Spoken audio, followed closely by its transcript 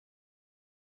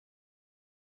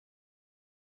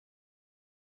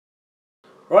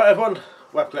Right everyone,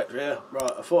 WeaponCollector here.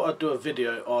 Right, I thought I'd do a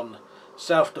video on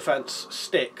self-defense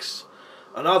sticks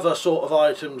and other sort of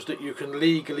items that you can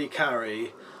legally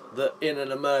carry that in an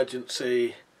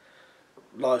emergency,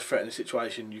 life-threatening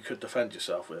situation you could defend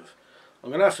yourself with. I'm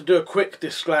going to have to do a quick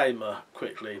disclaimer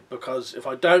quickly, because if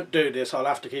I don't do this I'll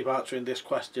have to keep answering this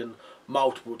question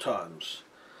multiple times.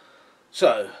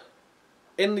 So,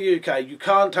 in the UK you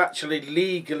can't actually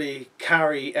legally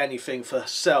carry anything for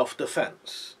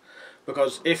self-defense.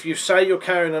 Because if you say you're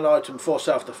carrying an item for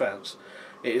self-defense,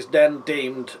 it is then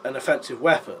deemed an offensive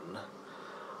weapon,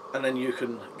 and then you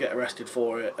can get arrested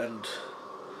for it and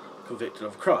convicted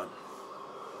of a crime.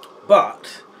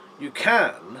 But you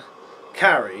can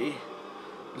carry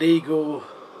legal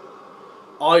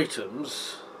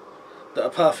items that are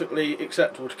perfectly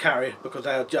acceptable to carry because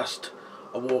they are just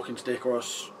a walking stick or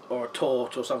a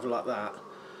torch or something like that,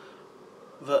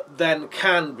 that then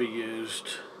can be used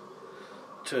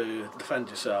to defend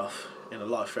yourself in a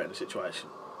life-threatening situation.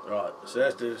 Right, so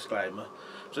there's the disclaimer.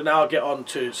 So now I'll get on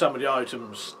to some of the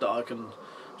items that I can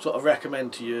sort of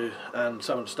recommend to you and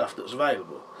some of the stuff that's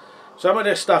available. Some of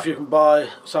this stuff you can buy,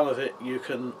 some of it you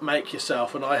can make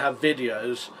yourself, and I have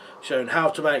videos showing how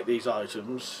to make these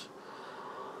items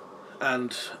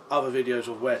and other videos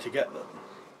of where to get them.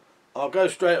 I'll go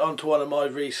straight on to one of my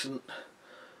recent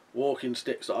walking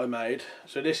sticks that I made.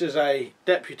 So this is a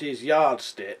deputy's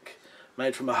yardstick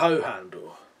made from a hoe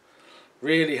handle.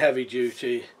 Really heavy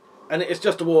duty, and it is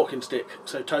just a walking stick,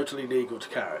 so totally legal to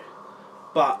carry.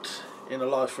 But in a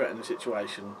life-threatening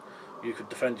situation you could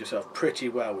defend yourself pretty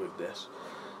well with this.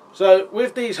 So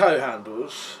with these hoe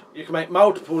handles you can make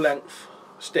multiple length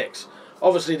sticks.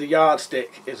 Obviously the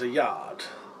yardstick is a yard.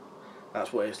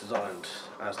 That's what it's designed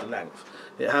as, the length.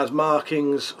 It has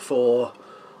markings for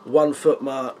 1 foot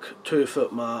mark, 2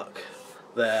 foot mark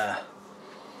there,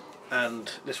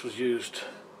 and this was used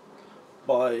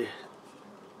by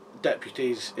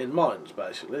deputies in mines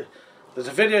basically. There's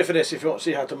a video for this if you want to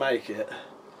see how to make it,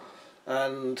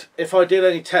 and if I did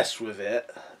any tests with it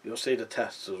you'll see the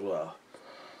tests as well.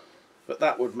 But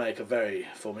that would make a very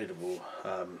formidable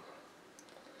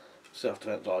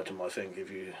self-defense item, I think, if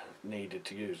you needed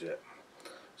to use it.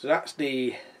 So that's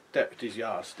the deputy's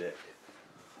yardstick.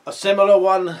 A similar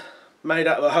one made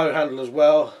out of a hoe handle as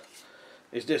well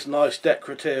is this nice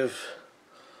decorative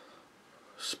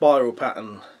spiral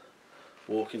pattern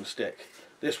walking stick.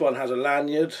 This one has a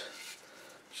lanyard,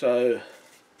 so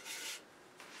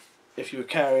if you were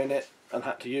carrying it and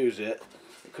had to use it,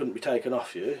 it couldn't be taken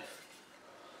off you.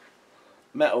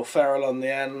 Metal ferrule on the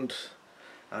end,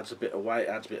 adds a bit of weight,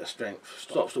 adds a bit of strength,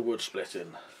 stops the wood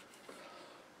splitting.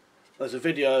 There's a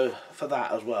video for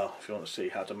that as well if you want to see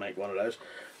how to make one of those.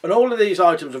 And all of these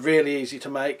items are really easy to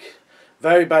make,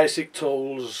 very basic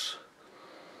tools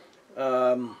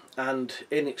and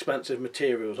inexpensive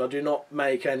materials. I do not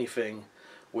make anything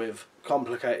with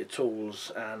complicated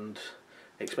tools and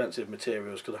expensive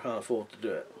materials because I can't afford to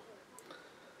do it.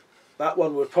 That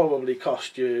one would probably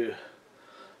cost you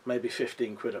maybe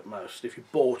 15 quid at most if you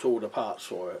bought all the parts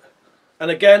for it. And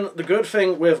again, the good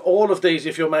thing with all of these,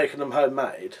 if you're making them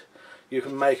homemade, you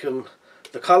can make them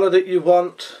the colour that you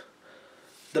want,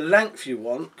 the length you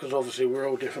want, because obviously we're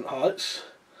all different heights.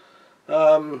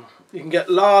 You can get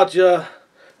larger.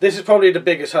 This is probably the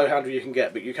biggest hoe handle you can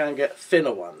get, but you can get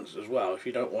thinner ones as well if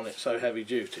you don't want it so heavy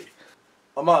duty.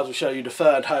 I might as well show you the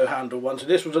third hoe handle one. So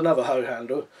this was another hoe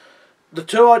handle. The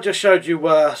two I just showed you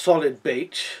were solid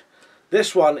beech.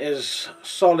 This one is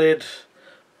solid,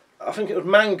 I think it was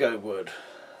mango wood.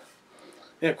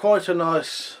 Yeah, quite a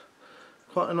nice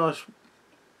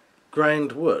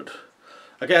grained wood.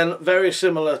 Again, very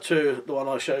similar to the one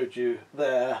I showed you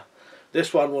there.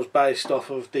 This one was based off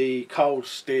of the cold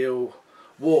steel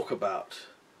walkabout.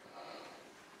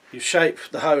 You shape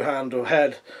the hoe handle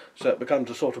head so it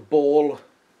becomes a sort of ball.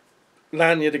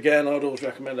 Lanyard again, I'd always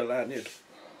recommend a lanyard,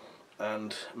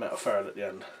 and metal ferrule at the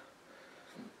end.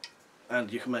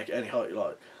 And you can make it any height you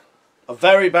like. A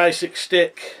very basic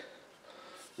stick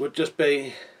would just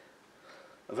be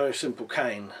a very simple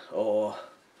cane or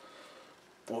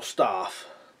staff.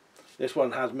 This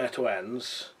one has metal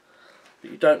ends,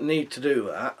 but you don't need to do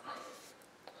that.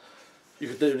 You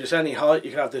could do this any height.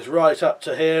 You can have this right up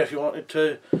to here if you wanted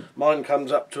to. Mine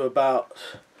comes up to about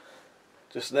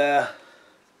just there.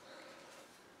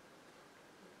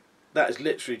 That is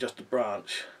literally just a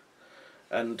branch,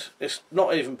 and it's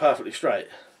not even perfectly straight,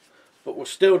 but will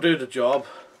still do the job.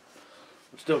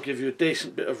 Will still give you a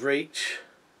decent bit of reach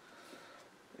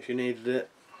if you needed it.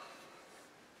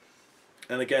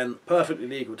 And again, perfectly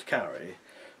legal to carry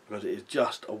because it is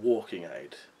just a walking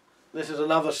aid. This is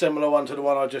another similar one to the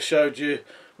one I just showed you,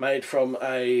 made from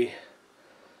a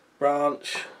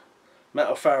branch,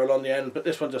 metal ferrule on the end, but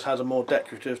this one just has a more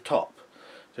decorative top.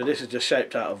 So this is just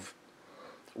shaped out of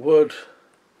wood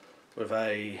with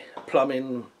a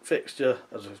plumbing fixture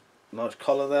as a nice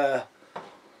collar there.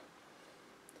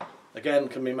 Again,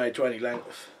 can be made to any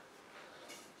length.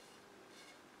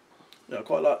 Yeah, I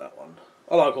quite like that one.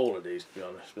 I like all of these, to be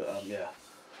honest, but yeah.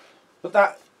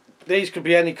 But these could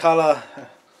be any colour.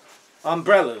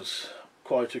 Umbrellas,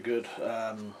 quite a good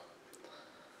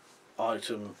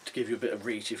item to give you a bit of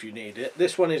reach if you need it.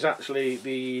 This one is actually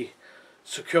the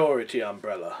security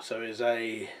umbrella, so it's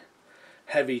a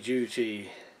heavy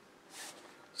duty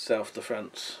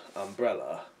self-defense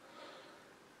umbrella.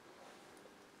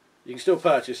 You can still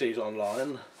purchase these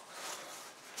online.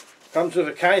 Comes with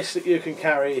a case that you can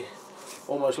carry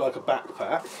almost like a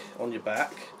backpack on your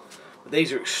back. But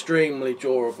these are extremely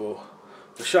durable.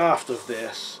 The shaft of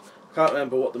this, I can't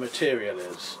remember what the material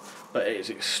is, but it is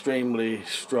extremely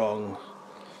strong.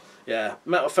 Yeah,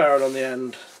 metal ferrule on the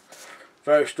end,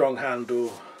 very strong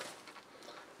handle,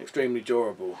 extremely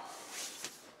durable.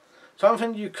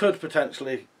 Something you could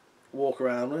potentially walk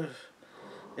around with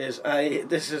is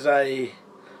this is a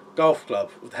golf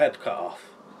club with the head cut off.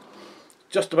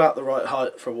 Just about the right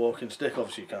height for a walking stick.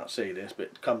 Obviously you can't see this, but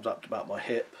it comes up to about my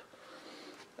hip.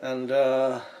 And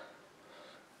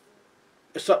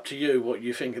it's up to you what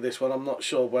you think of this one. I'm not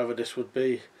sure whether this would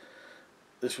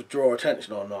draw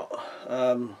attention or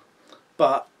not,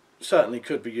 but certainly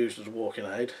could be used as a walking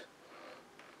aid.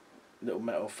 Little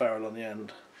metal ferrule on the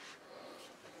end.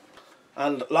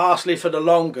 And lastly, for the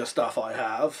longer stuff I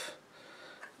have,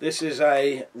 this is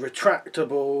a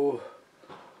retractable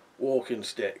walking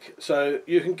stick. So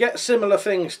you can get similar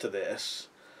things to this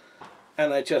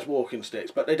NHS walking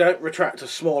sticks, but they don't retract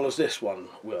as small as this one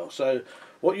will. So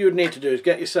what you would need to do is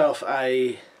get yourself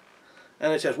a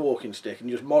NHS walking stick and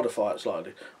just modify it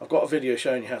slightly. I've got a video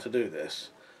showing you how to do this.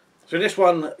 So this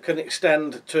one can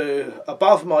extend to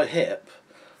above my hip,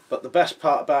 but the best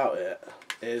part about it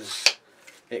is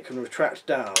it can retract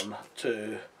down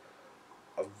to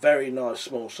a very nice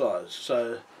small size,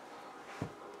 so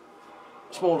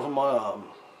smaller than my arm,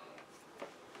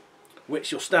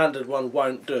 which your standard one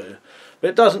won't do.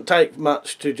 But it doesn't take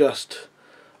much to just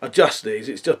adjust these.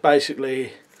 It's just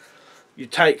basically you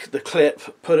take the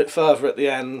clip, put it further at the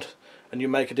end, and you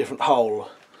make a different hole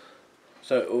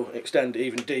so it will extend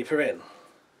even deeper in.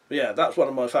 But yeah, that's one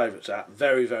of my favourites.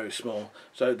 Very, very small.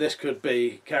 So this could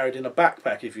be carried in a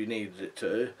backpack if you needed it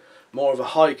to. More of a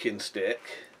hiking stick.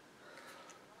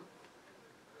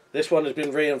 This one has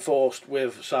been reinforced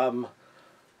with some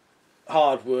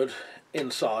hardwood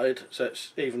inside, so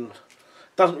it's even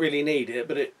doesn't really need it,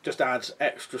 but it just adds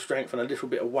extra strength and a little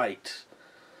bit of weight.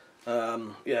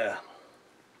 Yeah,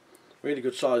 really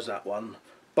good size that one,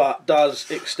 but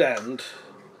does extend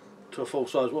to a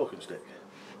full-size walking stick.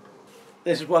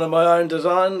 This is one of my own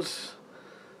designs,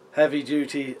 heavy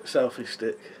duty selfie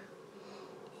stick.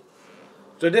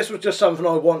 So this was just something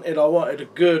I wanted. I wanted a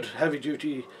good heavy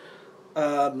duty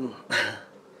selfie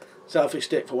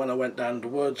stick for when I went down the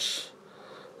woods.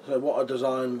 So what I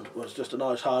designed was just a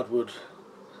nice hardwood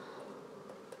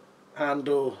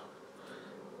handle,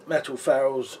 metal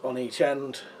ferrules on each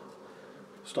end,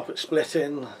 stop it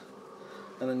splitting,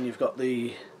 and then you've got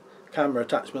the camera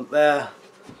attachment there.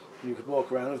 You could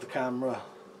walk around with the camera.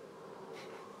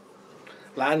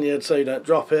 Lanyard so you don't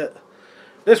drop it.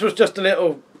 This was just a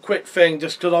little quick thing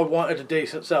just because I wanted a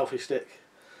decent selfie stick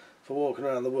for walking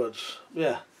around the woods.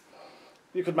 Yeah,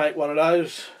 you could make one of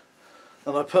those,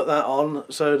 and I put that on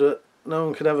so that no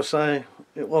one could ever say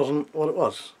it wasn't what it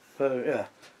was. So yeah,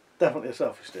 definitely a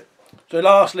selfie stick. So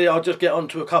lastly, I'll just get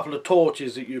onto a couple of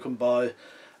torches that you can buy.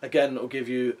 Again, it'll give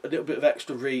you a little bit of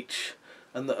extra reach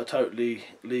and that are totally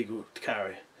legal to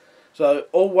carry. So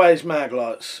always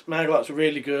Maglites. Maglites are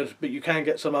really good, but you can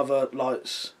get some other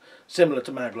lights similar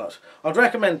to Maglites. I'd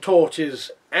recommend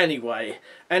torches anyway.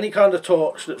 Any kind of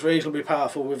torch that's reasonably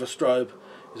powerful with a strobe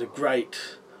is a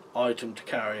great item to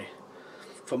carry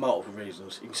for multiple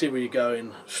reasons. You can see where you're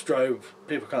going. Strobe,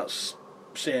 people can't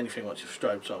see anything once you've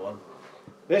strobed someone.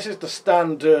 This is the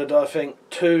standard, I think,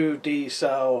 2D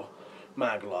cell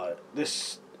Maglite.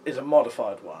 This is a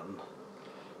modified one,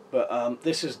 but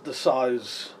this is the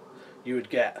size you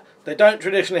would get. They don't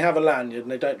traditionally have a lanyard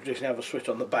and they don't traditionally have a switch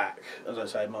on the back. As I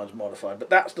say, mine's modified, but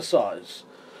that's the size.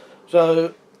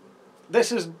 So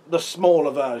this is the smaller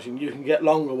version. You can get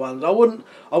longer ones. I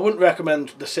wouldn't recommend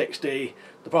the 6D.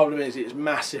 The problem is it's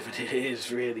massive and it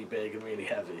is really big and really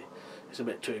heavy. It's a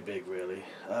bit too big really.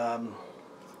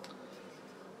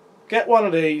 Get one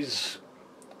of these,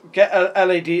 get an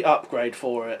LED upgrade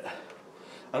for it,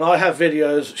 and I have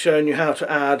videos showing you how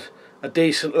to add a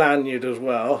decent lanyard as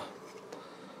well.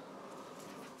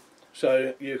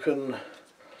 so you can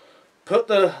put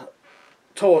the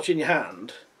torch in your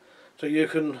hand, so you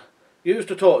can use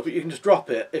the torch but you can just drop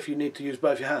it if you need to use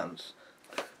both your hands.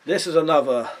 This is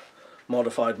another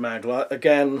modified Maglite,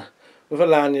 again with a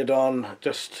lanyard on,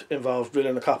 just involves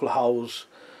drilling a couple of holes,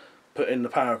 putting the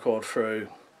paracord through,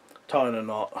 tying a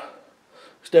knot.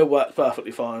 Still works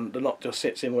perfectly fine, the knot just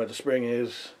sits in where the spring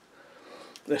is.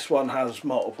 This one has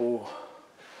multiple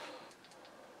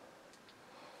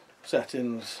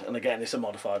settings, and again it's a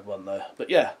modified one though. But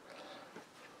yeah,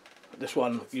 this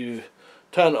one you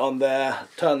turn it on there,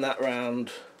 turn that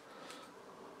round,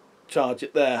 charge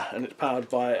it there, and it's powered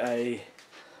by a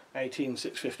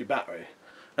 18650 battery.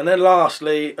 And then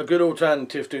lastly, a good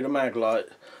alternative to the Maglite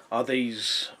are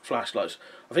these flashlights.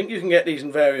 I think you can get these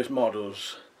in various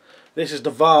models. This is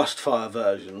the Vastfire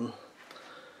version.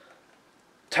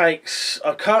 Takes,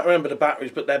 I can't remember the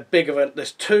batteries, but they're bigger than,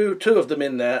 there's two of them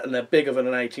in there, and they're bigger than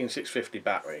an 18650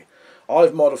 battery.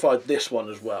 I've modified this one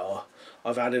as well.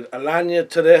 I've added a lanyard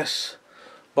to this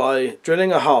by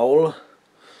drilling a hole,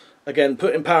 again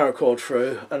putting paracord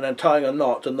through, and then tying a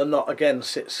knot, and the knot again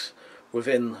sits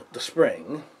within the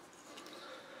spring.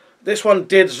 This one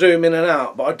did zoom in and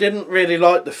out, but I didn't really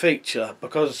like the feature,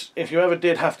 because if you ever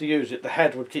did have to use it, the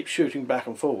head would keep shooting back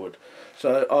and forward.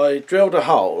 So I drilled a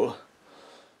hole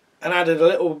and added a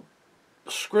little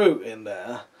screw in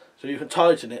there so you can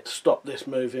tighten it to stop this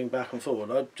moving back and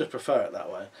forward. I just prefer it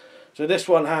that way. So this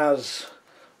one has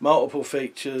multiple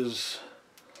features,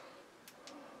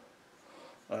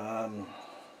 a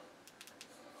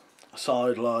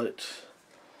side light,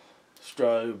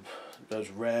 strobe, goes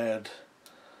red.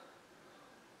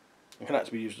 It can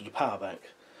actually be used as a power bank,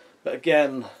 but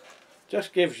again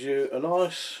just gives you a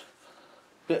nice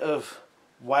bit of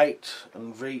weight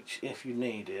and reach if you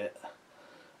need it,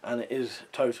 and it is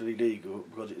totally legal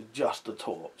because it's just a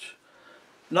torch.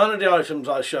 None of the items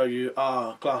I show you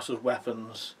are classed as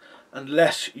weapons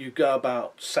unless you go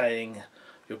about saying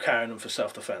you're carrying them for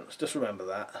self-defense. Just remember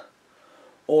that.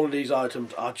 All of these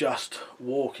items are just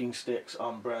walking sticks,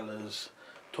 umbrellas,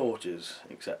 torches,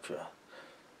 etc.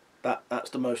 That's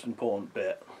the most important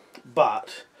bit.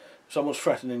 But if someone's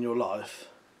threatening your life,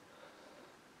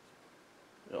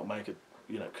 it'll make it,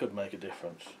 could make a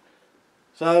difference.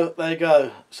 So there you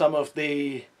go, some of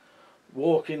the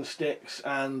walking sticks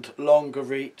and longer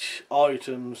reach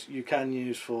items you can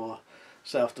use for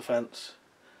self-defense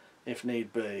if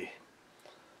need be.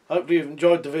 Hopefully you've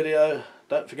enjoyed the video.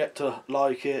 Don't forget to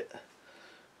like it,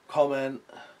 comment,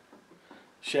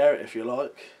 share it if you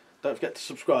like. Don't forget to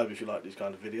subscribe if you like these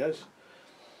kind of videos.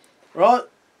 Right,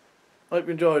 hope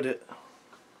you enjoyed it.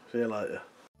 See you later.